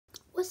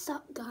What's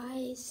up,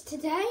 guys?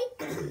 Today,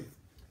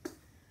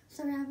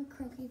 sorry I have a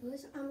croaky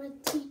voice. I'm going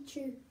to teach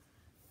you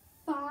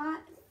five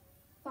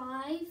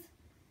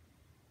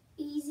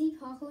easy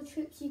parkour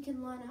tricks you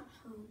can learn at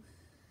home.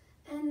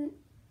 And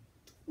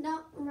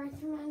don't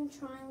recommend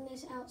trying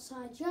this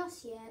outside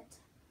just yet.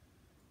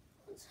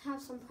 Let's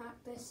have some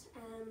practice.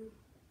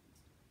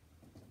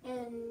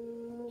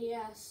 And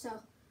yeah, so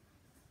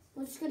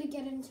we're just going to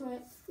get into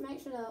it. Make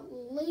sure to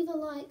leave a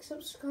like,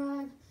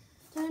 subscribe,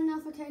 turn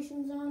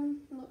notifications on.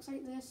 It looks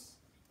like this.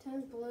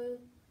 Turns blue.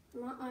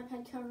 My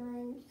iPad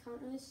covering. You can't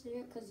really see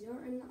it because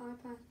you're in the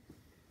iPad.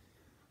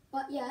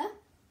 But yeah.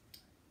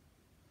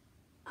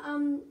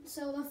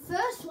 So the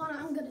first one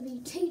I'm going to be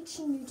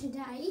teaching you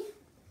today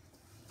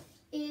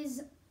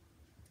is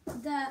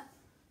the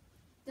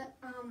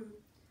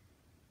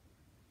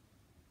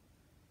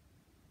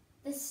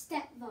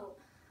step vault.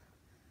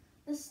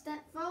 The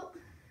step vault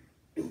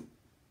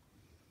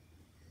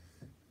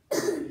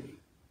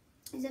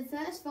is the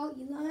first vault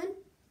you learn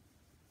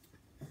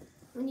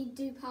when you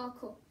do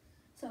parkour.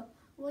 So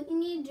what you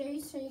need to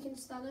do so you can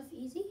start off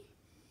easy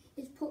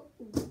is put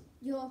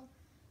your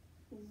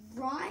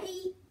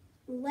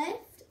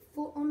left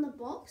foot on the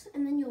box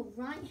and then your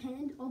right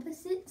hand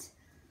opposite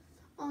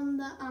on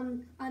the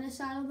other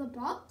side of the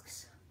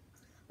box.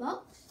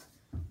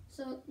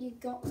 So you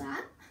got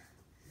that,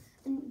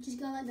 and just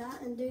go like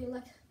that and do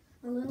like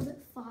a little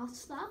bit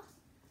faster.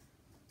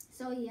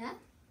 So yeah.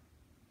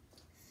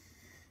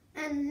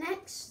 And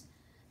next,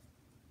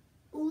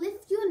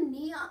 lift your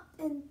knee up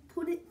and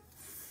put it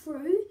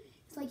through.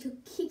 It's like you're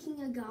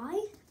kicking a guy.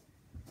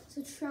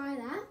 So try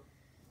that.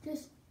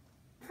 Just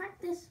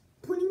practice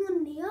putting your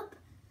knee up,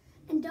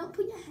 and don't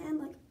put your hand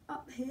like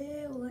up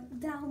here or like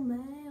down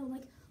there or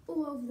like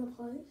all over the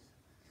place.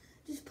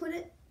 Just put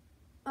it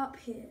up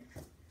here.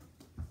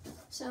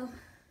 So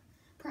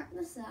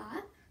practice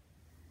that.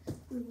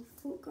 With your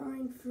foot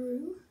going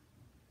through.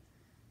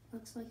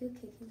 Looks like you're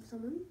kicking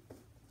someone.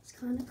 It's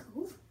kind of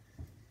cool.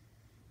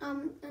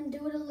 And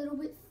do it a little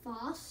bit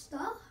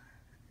faster.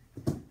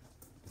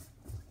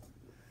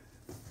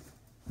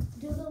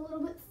 Do it a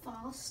little bit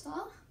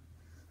faster.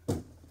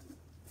 And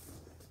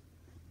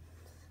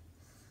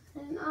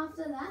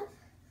after that,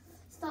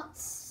 start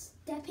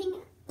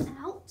stepping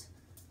out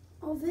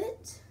of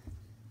it.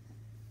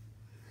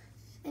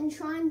 And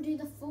try and do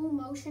the full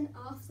motion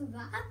after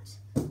that.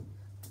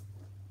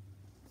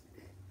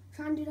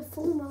 Try and do the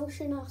full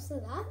motion after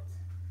that.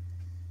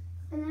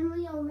 And then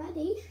when you're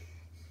ready,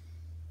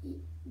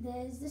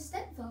 there's the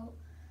step vault.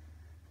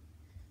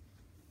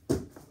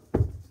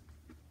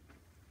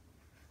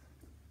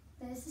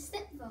 There's the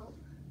step vault.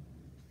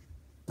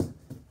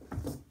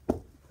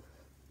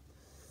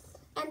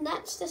 And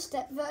that's the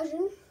step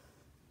version.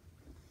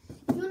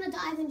 If you want to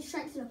dive in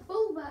straight to the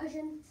full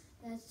version,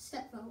 there's the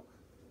step vault.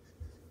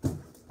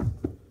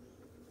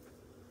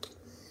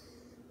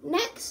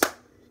 Next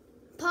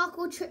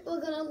parkour trick we're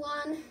going to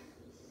learn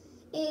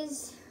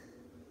is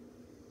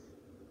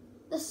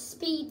the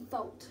speed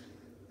vault.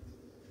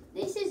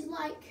 This is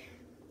like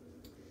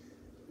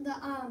the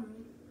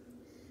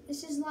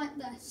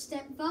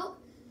step vault,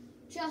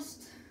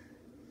 just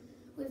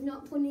with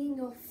not putting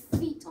your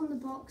feet on the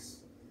box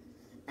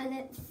and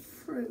then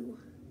through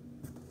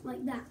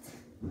like that.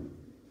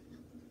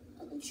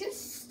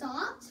 Just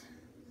start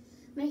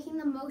making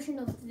the motion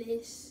of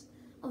this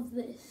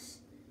with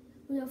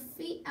your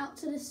feet out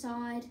to the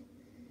side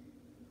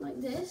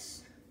like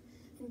this,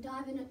 and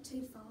diving it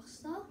too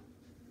faster.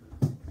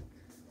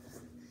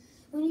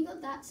 When you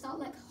got that, start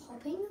like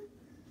hopping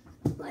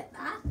like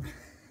that,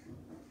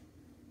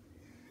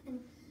 and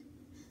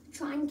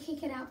try and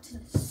kick it out to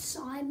the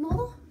side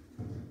more,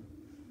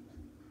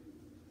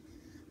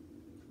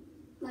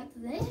 like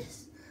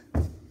this,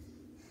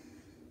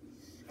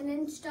 and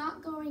then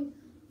start going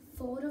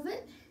forward of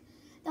it.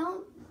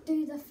 Don't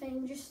do the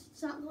thing, just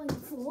start going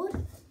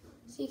forward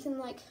so you can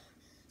like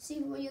see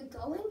where you're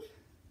going.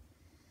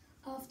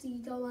 After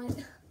you go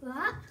like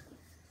that,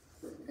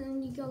 and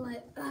then you go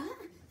like that,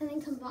 and then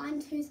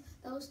combine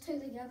those two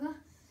together,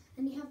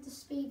 and you have the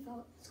speed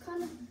vault.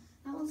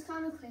 That one's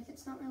kind of quick.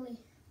 It's not really.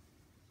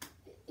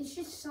 It's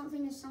just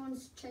something if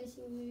someone's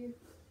chasing you,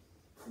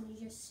 and you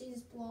just see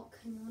this block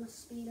and you want to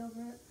speed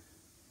over it.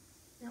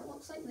 Now it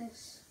looks like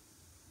this.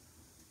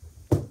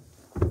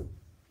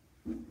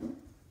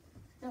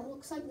 Now it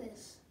looks like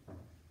this.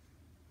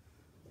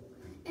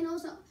 And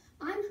also,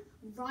 I'm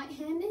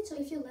right-handed, so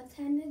if you're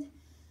left-handed,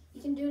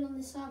 you can do it on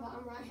this side, but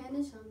I'm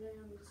right-handed, so I'm doing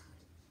it on this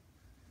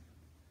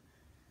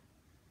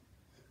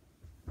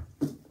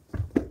side.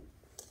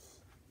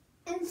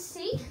 And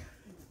see,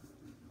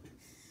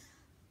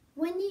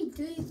 when you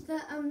do the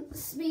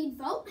speed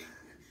vault,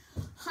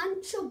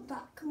 hunch your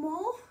back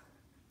more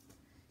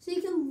so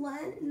you can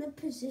land in the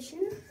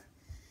position.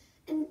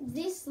 And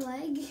this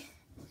leg,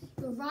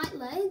 your right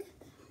leg,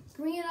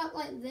 bring it up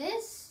like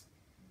this,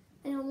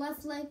 and your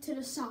left leg to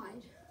the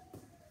side,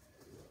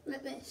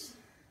 like this.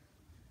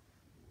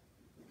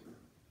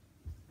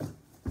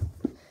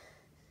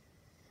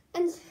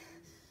 And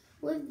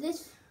with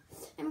this,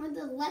 and with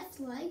the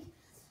left leg,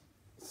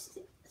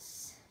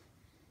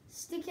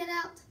 it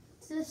out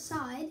to the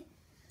side,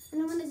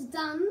 and then when it's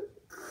done,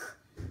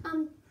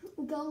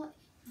 go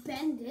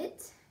bend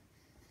it,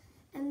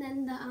 and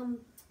then the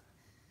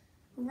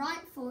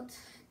right foot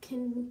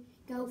can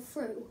go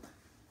through.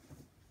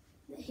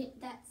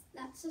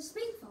 That's a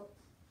speed vault.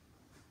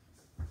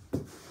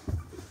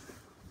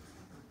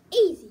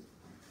 Easy.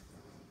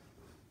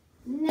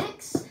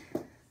 Next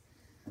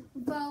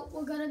vault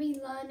we're going to be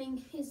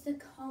learning is the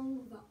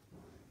Kong vault.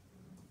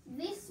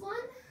 This one,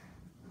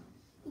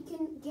 you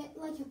can get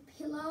like a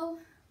pillow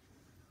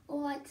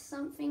or like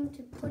something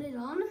to put it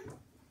on.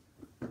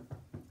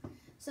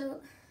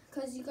 So,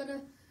 because you got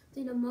to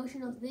do the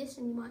motion of this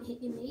and you might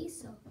hit your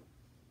knees, so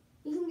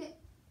you can get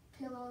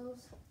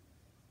pillows,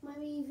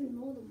 maybe even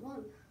more than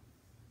one.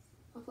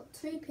 I've got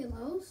 2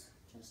 pillows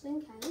just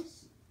in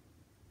case.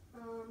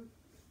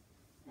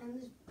 And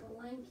this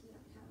blanket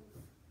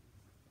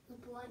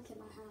I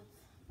have.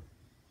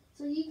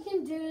 So you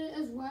can do it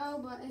as well,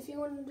 but if you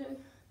want to do,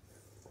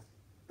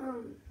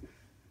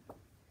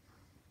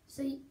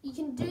 so you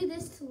can do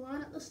this to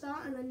line at the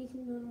start, and then you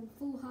can do it on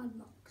full hard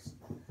locks.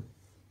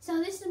 So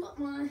this is what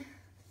my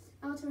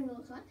outer ring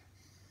looks like.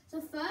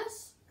 So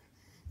first,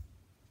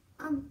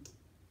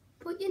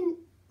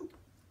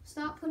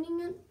 start putting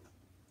your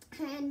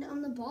hand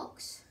on the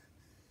box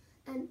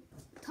and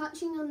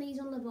touching on these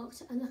on the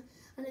box. And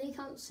I know you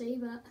can't see,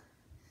 but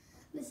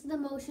this is the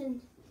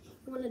motion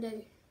you want to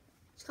do.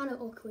 It's kind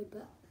of awkward,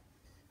 but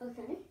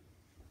okay.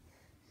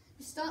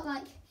 You start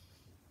like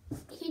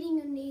hitting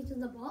your knees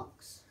with the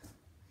box,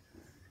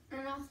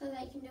 and after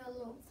that you can do it a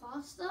little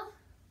faster,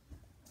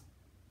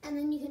 and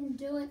then you can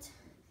do it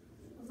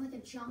with like a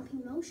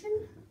jumping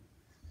motion.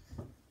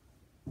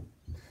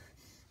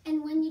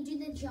 And when you do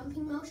the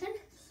jumping motion,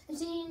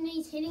 instead of your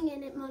knees hitting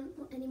it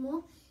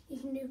anymore, you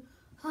can do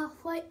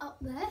halfway up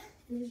there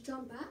and just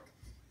jump back.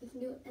 You can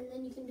do it, and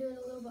then you can do it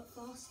a little bit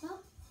faster.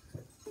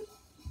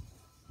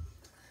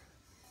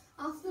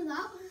 After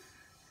that,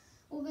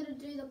 we're going to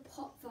do the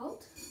pop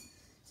vault.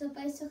 So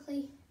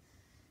basically,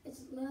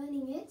 it's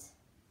learning it,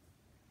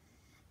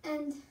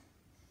 and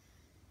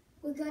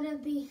we're going to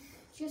be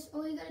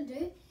all you got to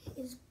do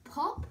is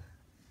pop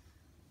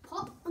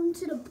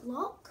onto the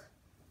block,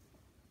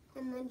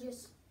 and then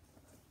just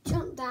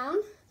jump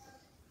down.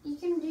 You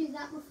can do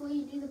that before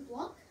you do the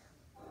block,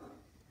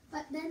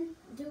 but then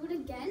do it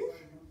again.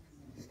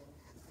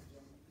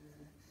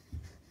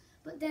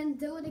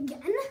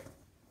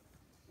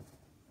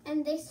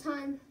 And this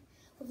time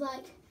with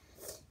like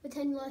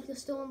pretend like you're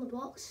still on the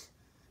box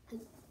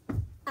and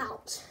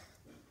out.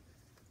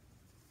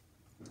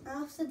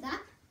 After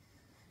that,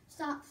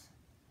 start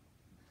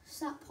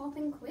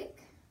popping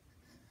quick,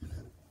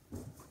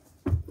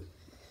 and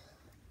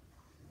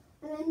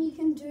then you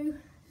can do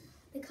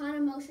the kind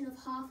of motion of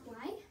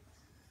halfway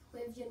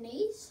with your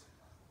knees,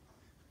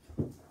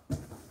 and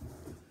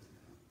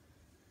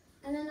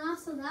then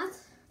after that,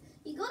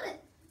 you got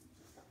it.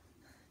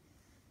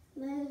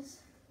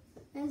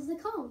 There's the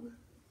Kong.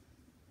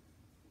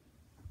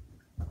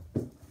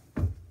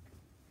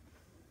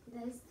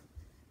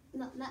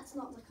 That's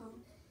not the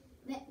Kong.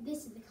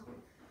 This is the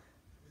Kong.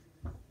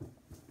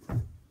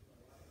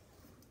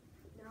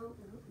 No.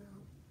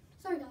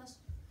 Sorry guys.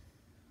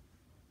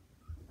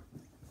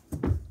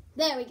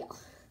 There we go.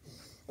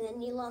 And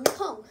then you learn the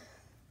Kong.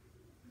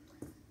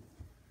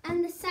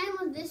 And the same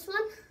with this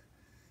one.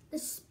 The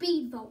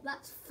speed vault.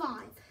 That's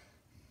 5.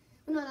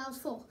 No, that was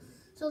 4.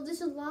 So this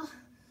is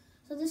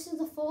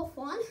the 4th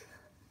one.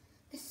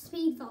 The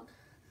speed vault.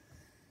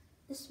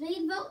 The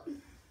speed vault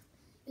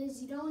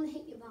is you don't want to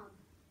hit your bum.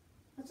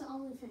 That's the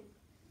only thing.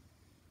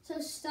 So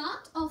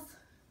start off.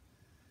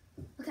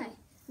 Okay,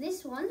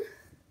 this one.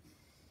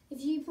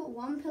 If you put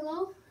one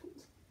pillow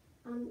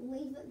and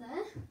leave it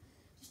there,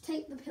 just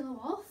take the pillow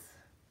off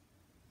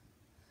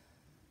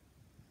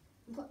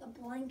and put the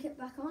blanket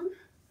back on.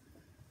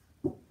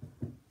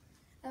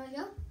 There we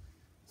go.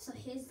 So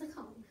here's the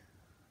Kong.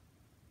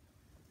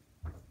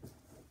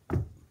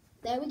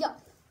 There we go.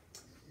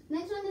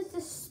 Next one is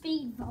the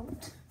speed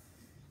vault.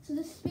 So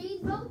the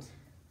speed vault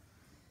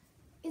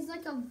is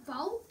like a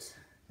vault.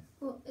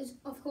 Well,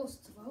 of course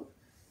it's a vault.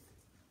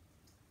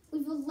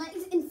 With your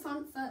legs in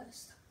front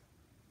first.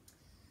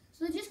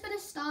 So we're just going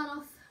to start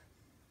off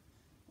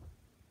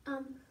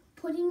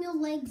putting your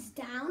legs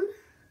down.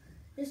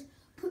 Just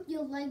put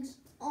your legs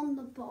on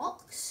the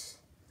box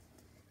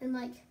and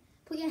like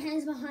put your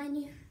hands behind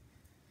you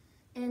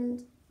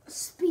and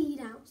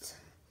speed out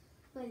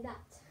like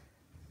that.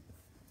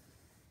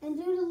 And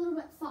do it a little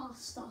bit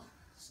faster.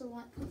 So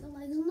like put the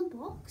legs on the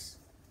box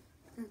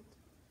and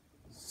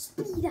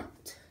speed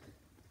out.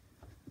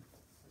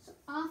 So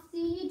after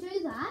you do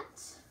that,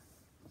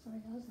 sorry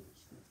guys, I'm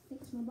just going to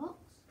fix my box.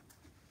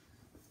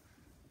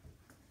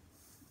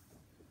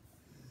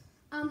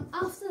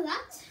 After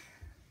that,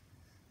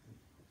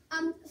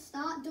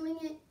 start doing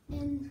it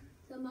in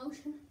the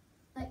motion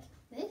like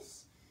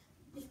this.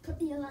 Just put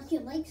your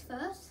legs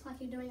first, like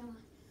you're doing a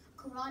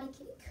karate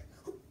kick.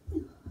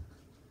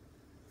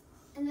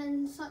 And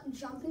then start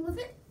jumping with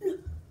it.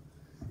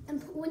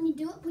 And when you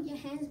do it, put your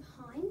hands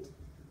behind.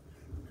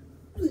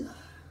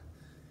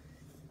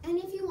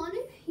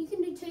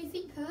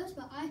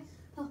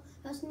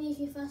 if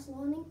you're first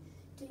learning,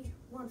 do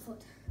 1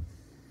 foot.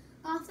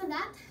 After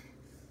that,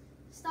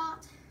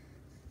 start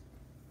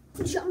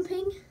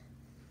jumping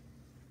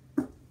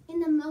in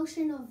the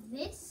motion of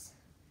this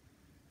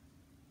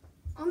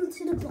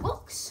onto the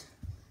box.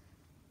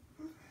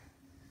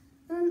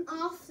 And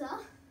after,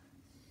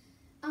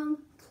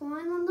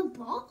 climb on the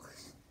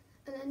box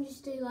and then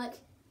just do like,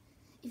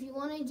 if you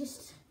want to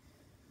just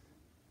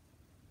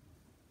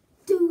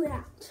do it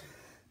out.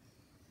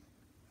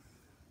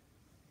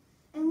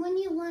 And when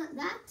you learnt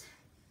that,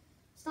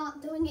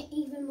 start doing it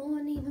even more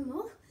and even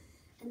more.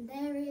 And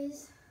there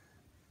is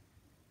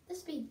the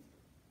speed.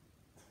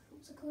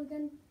 What's it called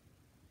again?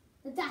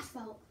 The dash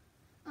vault.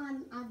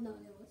 I've no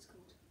idea what it's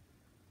called.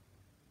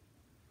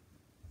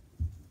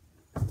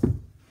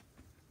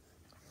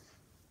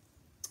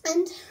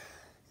 And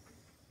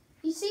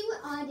you see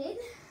what I did?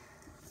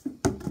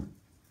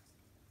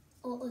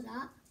 What was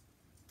that?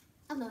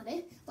 I've no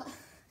idea. But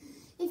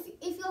if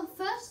you're a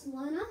first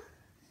learner,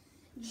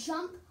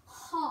 jump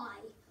high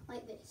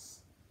like this.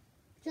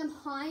 Jump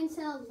high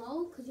instead of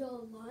low because you're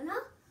a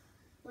learner,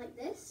 like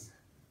this.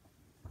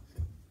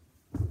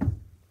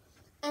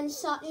 And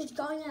start just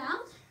going it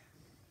out.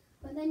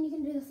 But then you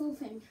can do the full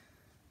thing.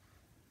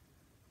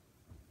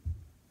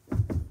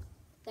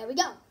 There we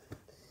go.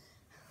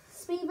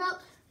 Speed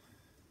vault.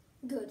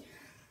 Good.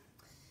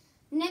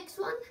 Next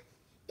one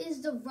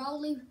is the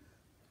roll.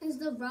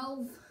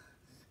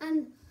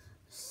 And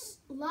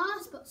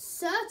last but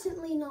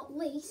certainly not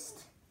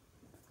least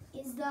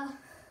is the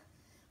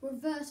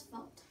reverse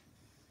vault.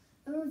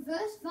 A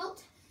reverse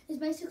vault is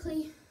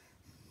basically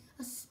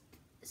a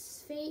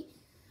speed.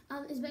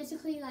 Is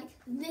basically like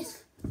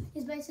this.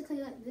 Is basically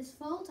like this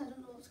vault. I don't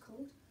know what it's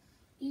called.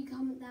 You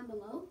comment down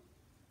below.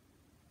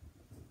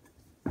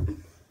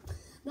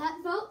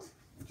 That vault,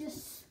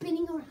 just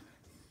spinning around.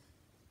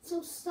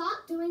 So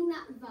start doing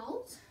that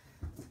vault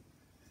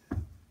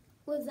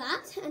with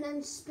that, and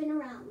then spin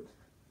around,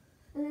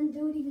 and then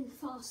do it even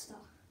faster.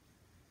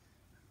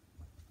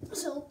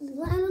 So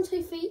land on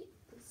 2 feet,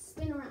 and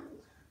spin around.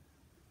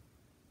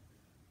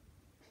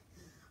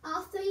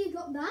 After you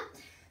got that,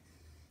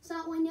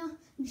 start when you're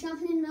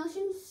jumping in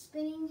motion,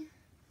 spinning.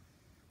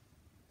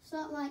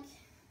 Start like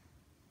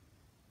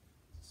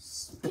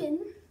spin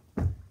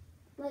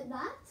like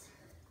that,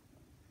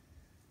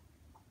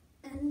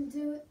 and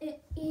do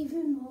it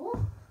even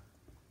more.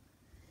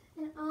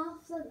 And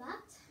after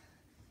that,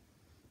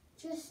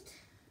 just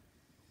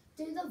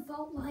do the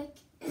vault like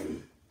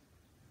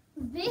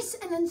this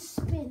and then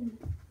spin.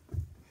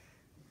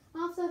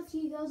 After a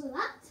few goes of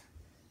that,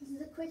 this is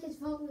the quickest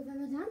vault we've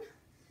ever done.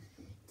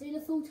 Do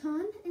the full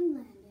turn and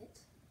land it.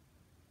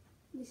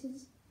 This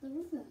is the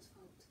reverse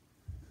vault.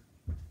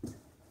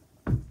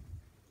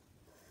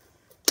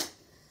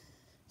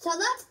 So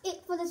that's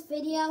it for this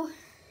video.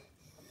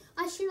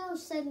 I should have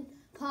said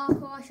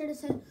parkour. I should have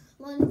said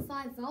learning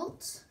 5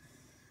 vaults.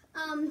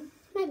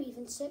 Maybe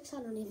even 6.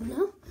 I don't even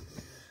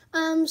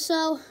know.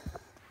 So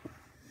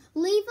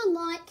leave a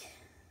like,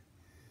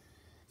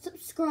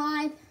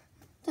 subscribe,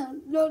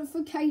 turn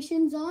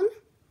notifications on.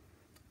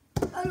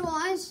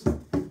 Otherwise,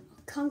 I'll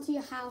come to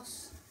your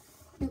house.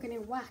 You're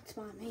getting whacked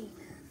by me,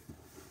 man.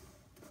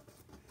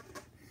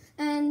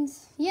 And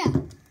yeah,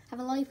 have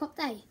a lollipop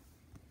day.